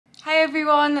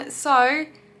everyone, so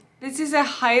this is a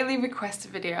highly requested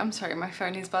video. I'm sorry, my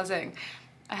phone is buzzing.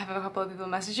 I have a couple of people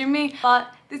messaging me,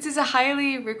 but this is a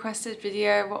highly requested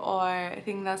video or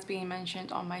thing that's been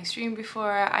mentioned on my stream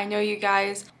before. I know you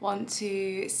guys want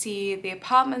to see the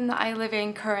apartment that I live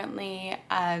in currently,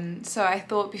 so I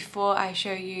thought before I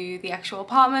show you the actual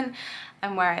apartment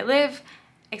and where I live,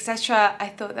 etc., I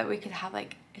thought that we could have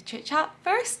like a chit chat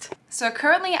first. So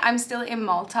currently I'm still in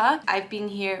Malta. I've been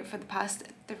here for the past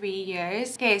 3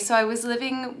 years. Okay, so I was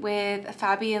living with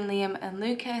Fabian, Liam and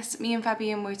Lucas. Me and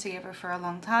Fabian were together for a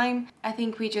long time. I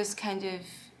think we just kind of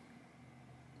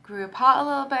grew apart a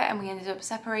little bit and we ended up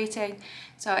separating.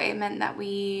 So it meant that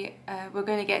we were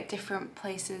going to get different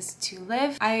places to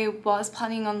live. I was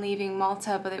planning on leaving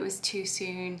Malta, but it was too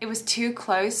soon. It was too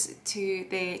close to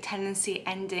the tenancy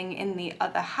ending in the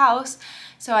other house.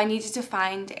 So I needed to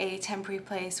find a temporary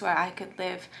place where I could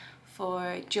live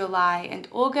for July and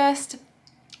August,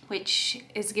 which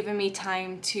is giving me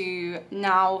time to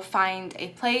now find a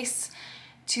place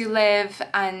to live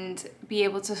and be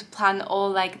able to plan all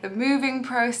like the moving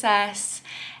process,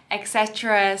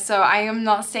 etc. So I am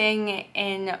not staying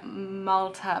in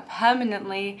Malta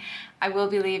permanently. I will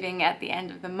be leaving at the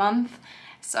end of the month.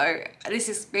 So this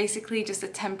is basically just a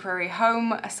temporary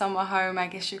home, a summer home, I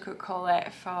guess you could call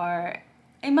it, for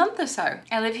a month or so.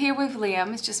 I live here with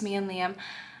Liam, it's just me and Liam.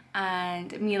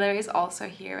 And Mila is also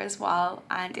here as well,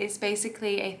 and it's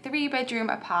basically a 3-bedroom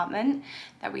apartment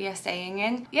that we are staying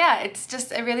in. Yeah, it's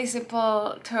just a really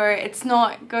simple tour. It's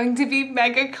not going to be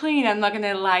mega clean. I'm not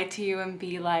gonna lie to you and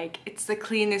be like it's the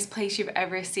cleanest place you've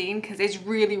ever seen, because it's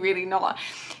really not.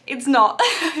 It's not.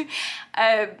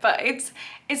 But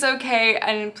it's okay,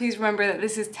 and please remember that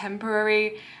this is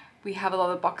temporary. We have a lot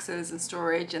of boxes and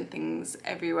storage and things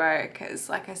everywhere because,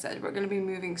 like I said, we're going to be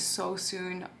moving so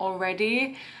soon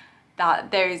already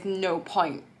that there is no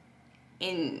point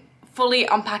in fully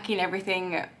unpacking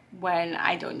everything when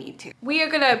I don't need to. We are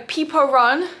going to peepo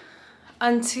run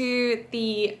onto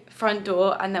the front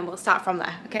door and then we'll start from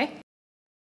there, okay?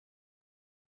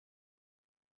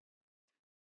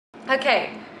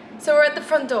 Okay, so we're at the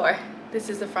front door. This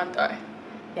is the front door.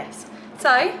 Yes. So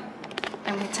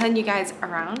I'm going to turn you guys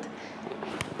around.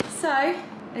 So,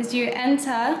 as you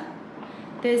enter,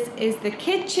 this is the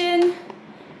kitchen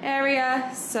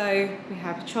area. So we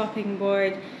have a chopping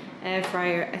board, air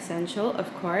fryer essential,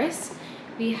 of course.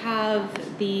 We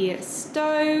have the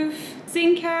stove,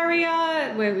 sink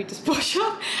area where we just wash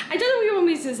up. I don't know what you want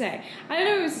me to say. I don't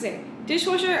know what to say.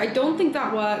 Dishwasher, I don't think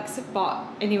that works, but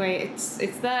anyway, it's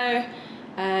there.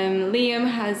 Liam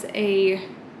has a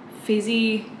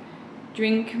fizzy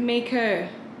drink maker.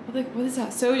 What is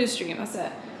that? Soda stream, that's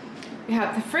it. We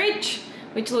have the fridge,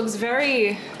 which looks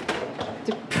very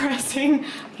depressing.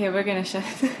 Okay, we're gonna shut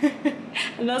it.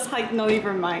 And that's like not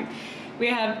even mine. We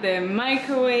have the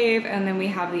microwave, and then we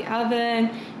have the oven,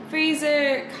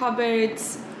 freezer,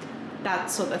 cupboards, that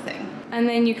sort of thing. And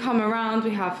then you come around,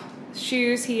 we have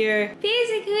shoes here.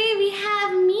 Basically, we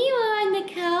have Mila on the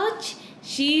couch.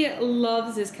 She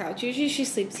loves this couch. Usually she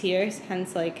sleeps here,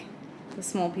 hence like the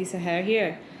small piece of hair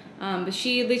here. But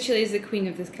she literally is the queen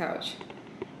of this couch.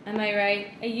 Am I right?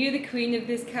 Are you the queen of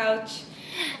this couch?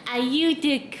 Are you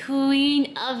the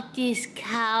queen of this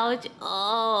couch?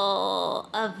 Oh,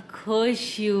 of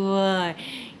course you are.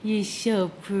 You're so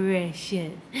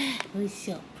precious. You're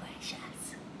so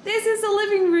precious. This is the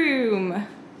living room.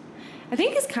 I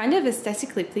think it's kind of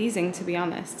aesthetically pleasing, to be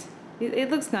honest. It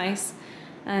looks nice.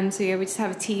 So yeah, we just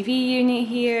have a TV unit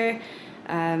here.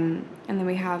 And then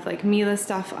we have like Mila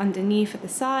stuff underneath at the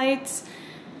sides.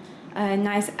 A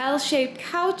nice L-shaped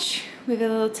couch with a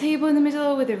little table in the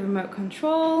middle with a remote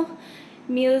control.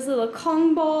 Mila's little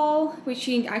Kong ball, which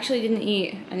she actually didn't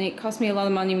eat, and it cost me a lot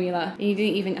of money, Mila. And you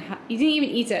didn't even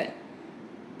eat it.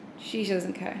 She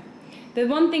doesn't care. The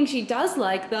one thing she does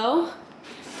like though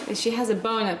is she has a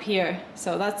bone up here,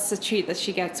 so that's a treat that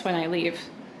she gets when I leave.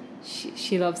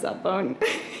 She loves that bone.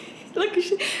 Look,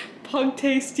 pug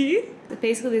tasty.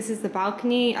 Basically, this is the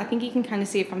balcony. I think you can kind of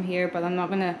see it from here, but I'm not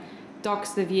gonna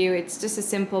dox the view. It's just a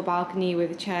simple balcony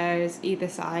with chairs either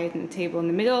side and a table in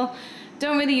the middle.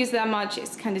 Don't really use that much.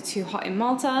 It's kind of too hot in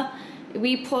Malta.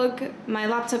 We plug my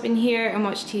laptop in here and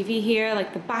watch TV here,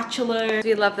 like The Bachelor.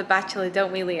 We love The Bachelor,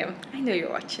 don't we, Liam? I know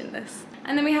you're watching this.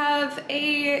 And then we have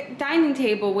a dining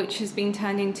table, which has been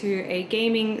turned into a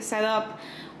gaming setup.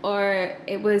 Or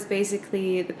it was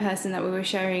basically the person that we were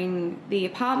sharing the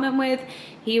apartment with.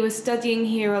 He was studying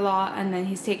here a lot, and then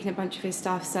he's taken a bunch of his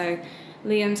stuff, so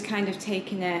Liam's kind of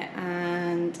taken it,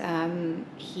 and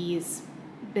he's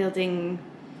building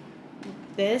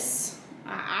this.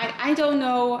 I don't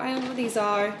know what these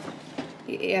are.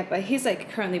 Yeah, but he's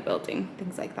like currently building,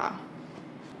 things like that.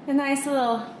 A nice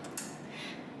little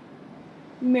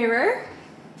mirror.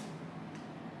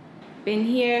 Bin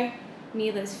here,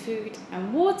 Mila's food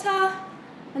and water.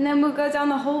 And then we'll go down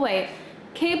the hallway.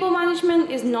 Cable management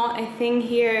is not a thing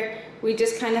here. We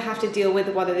just kind of have to deal with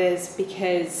what it is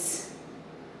because,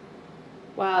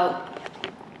 well,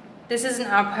 this isn't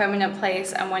our permanent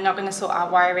place and we're not going to sort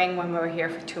out wiring when we're here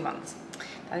for 2 months.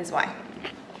 That is why.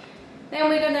 Then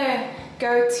we're going to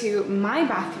go to my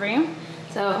bathroom.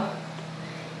 So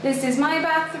this is my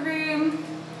bathroom.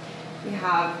 We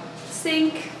have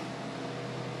sink,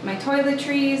 my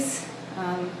toiletries,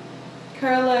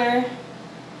 curler.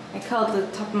 I curled the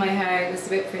top of my hair, it was a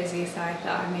bit frizzy, so I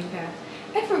thought I'd make an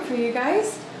effort for you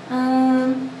guys.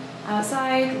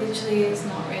 Outside, literally is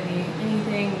not really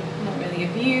anything, not really a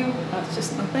view, that's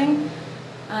just nothing.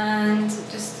 And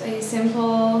just a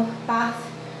simple bath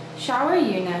shower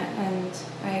unit. And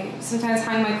I sometimes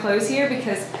hang my clothes here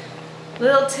because,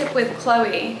 little tip with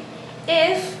Chloe,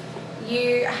 if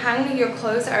you hang your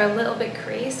clothes that are a little bit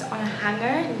creased on a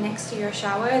hanger next to your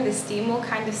shower, the steam will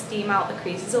kind of steam out the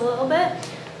creases a little bit.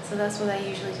 So that's what I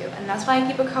usually do, and that's why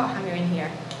I keep a coat hanger in here.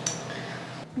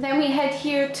 Then we head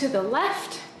here to the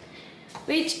left,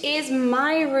 which is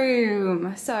my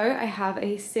room. So I have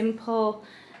a simple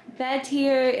bed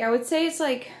here. I would say it's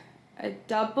like a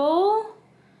double,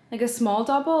 like a small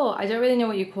double. I don't really know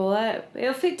what you call it.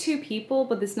 It'll fit 2 people,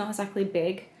 but it's not exactly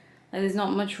big. Like, there's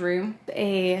not much room.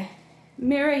 A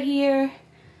mirror here,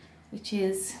 which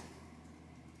is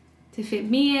to fit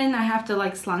me in. I have to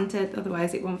like slant it,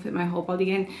 otherwise it won't fit my whole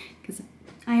body in because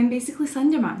I am basically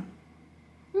Slenderman.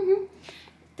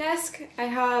 Desk, I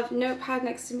have notepad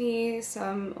next to me,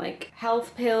 some like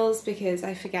health pills because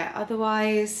I forget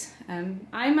otherwise,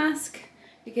 eye mask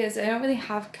because I don't really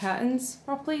have curtains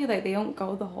properly, like they don't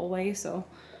go the whole way, so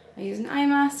I use an eye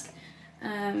mask,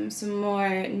 some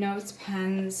more notes,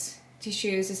 pens,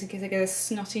 tissues just in case I get a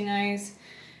snotty nose,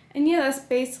 and yeah, that's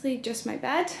basically just my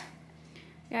bed.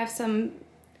 I have a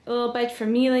little bed for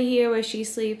Mila here where she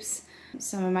sleeps,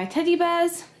 some of my teddy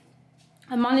bears,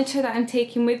 a monitor that I'm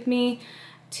taking with me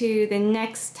to the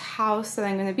next house that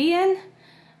I'm going to be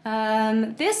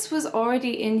in. This was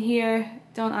already in here,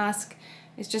 don't ask,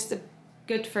 it's just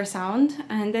good for sound.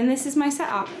 And then this is my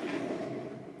setup.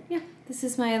 Yeah, this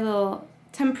is my little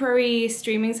temporary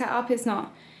streaming setup. It's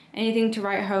not anything to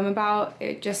write home about,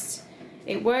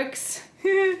 it works.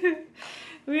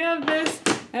 We have this,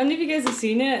 I don't know if you guys have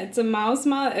seen it, it's a mouse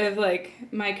mat of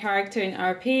like my character in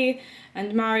RP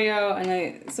and Mario,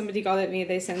 and somebody got it me,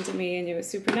 they sent it me and it was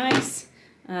super nice.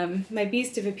 My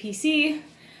beast of a PC,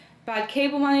 bad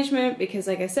cable management because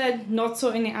like I said, not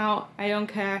sorting it out, I don't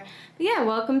care. But yeah,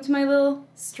 welcome to my little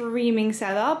streaming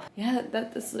setup. Yeah,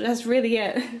 that's really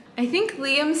it. I think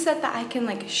Liam said that I can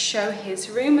like show his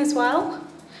room as well.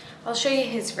 I'll show you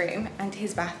his room and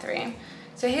his bathroom.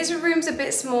 So his room's a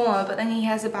bit smaller, but then he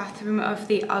has a bathroom of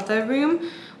the other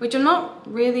room, which I'm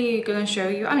not really gonna show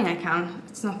you. I mean, I can.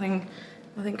 It's nothing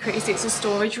crazy. It's a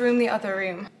storage room, the other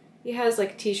room. He has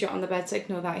like a t-shirt on the bed, so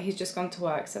ignore that. He's just gone to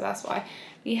work, so that's why.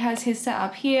 He has his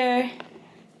setup here.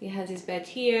 He has his bed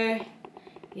here.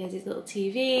 He has his little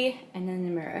TV, and then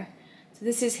the mirror. So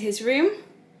this is his room.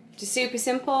 Just super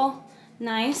simple,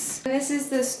 nice. And this is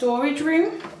the storage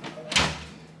room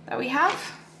that we have.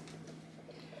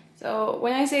 So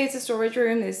when I say it's a storage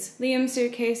room, there's Liam's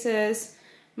suitcases,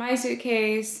 my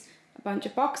suitcase, a bunch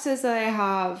of boxes that I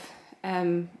have.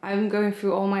 I'm going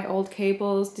through all my old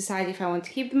cables, decide if I want to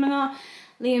keep them or not.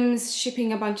 Liam's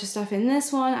shipping a bunch of stuff in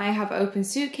this one. I have open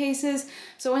suitcases.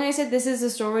 So when I said this is a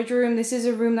storage room, this is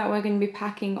a room that we're going to be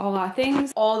packing all our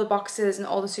things, all the boxes and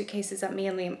all the suitcases that me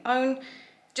and Liam own,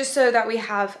 just so that we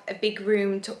have a big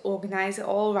room to organize it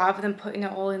all rather than putting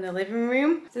it all in the living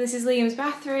room. So this is Liam's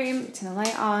bathroom, turn the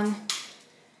light on.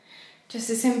 Just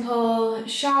a simple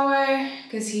shower,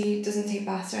 because he doesn't take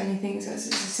baths or anything, so it's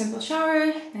just a simple shower,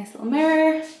 nice little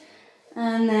mirror,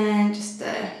 and then just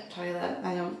a toilet.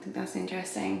 I don't think that's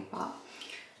interesting, but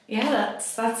yeah,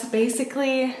 that's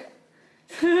basically,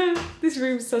 this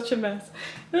room's such a mess.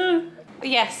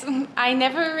 Yes, I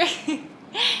never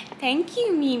thank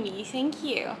you, Mimi. Thank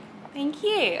you. Thank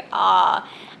you. Aw,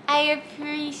 I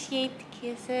appreciate the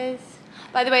kisses.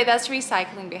 By the way, that's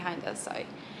recycling behind us, so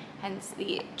hence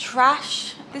the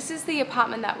trash. This is the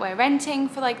apartment that we're renting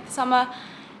for like the summer.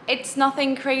 It's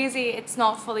nothing crazy. It's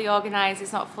not fully organized.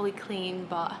 It's not fully clean,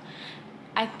 but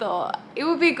I thought it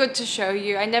would be good to show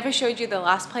you. I never showed you the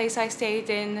last place I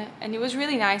stayed in, and it was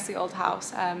really nice, the old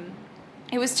house.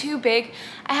 It was too big.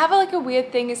 I have like a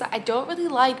weird thing is that I don't really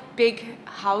like big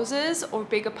houses or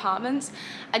big apartments.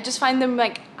 I just find them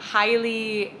like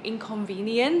highly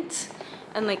inconvenient.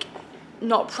 and like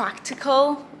not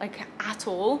practical like at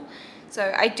all.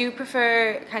 So I do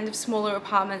prefer kind of smaller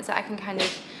apartments that I can kind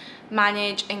of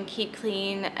manage and keep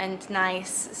clean and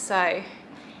nice. So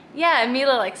yeah,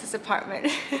 Mila likes this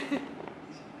apartment.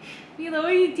 Mila,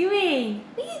 what are you doing?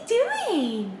 What are you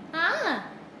doing? Huh?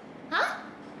 Huh?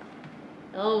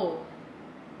 Oh.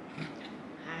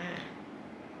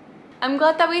 I'm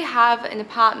glad that we have an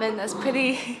apartment that's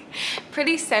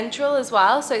pretty central as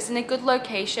well. So it's in a good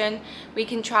location. We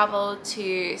can travel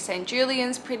to St.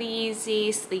 Julian's pretty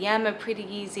easy, Sliema pretty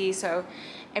easy. So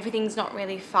everything's not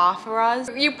really far for us.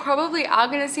 You probably are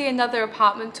gonna see another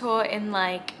apartment tour in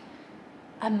like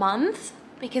a month,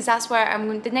 because that's where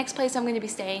the next place I'm going to be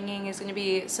staying in is going to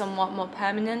be somewhat more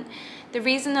permanent. The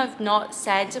reason I've not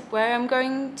said where I'm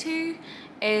going to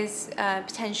is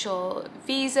potential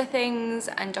visa things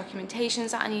and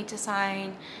documentations that I need to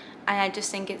sign, and I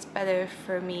just think it's better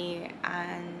for me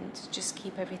and just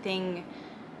keep everything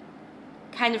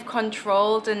kind of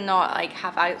controlled and not like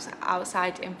have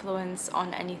outside influence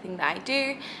on anything that I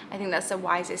do. I think that's the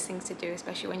wisest things to do,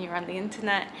 especially when you're on the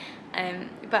internet.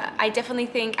 But I definitely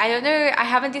think, I don't know, I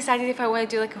haven't decided if I want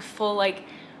to do like a full like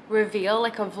reveal,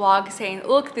 like a vlog saying,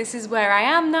 look, this is where I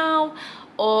am now,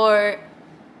 or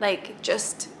like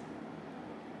just,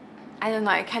 I don't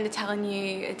know, kind of telling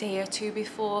you a day or two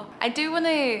before. I do want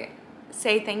to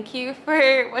say thank you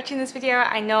for watching this video.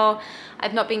 I know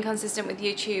I've not been consistent with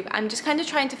YouTube. I'm just kind of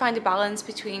trying to find a balance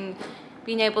between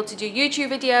being able to do YouTube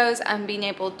videos and being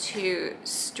able to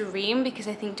stream, because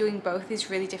I think doing both is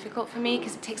really difficult for me,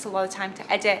 because it takes a lot of time to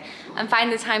edit and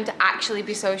find the time to actually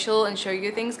be social and show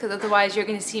you things, because otherwise you're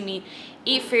going to see me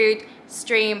eat food,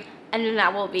 stream, and then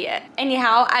that will be it.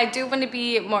 Anyhow, I do want to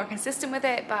be more consistent with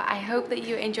it, but I hope that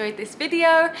you enjoyed this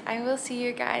video. I will see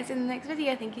you guys in the next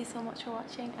video. Thank you so much for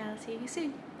watching, and I'll see you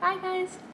soon. Bye guys.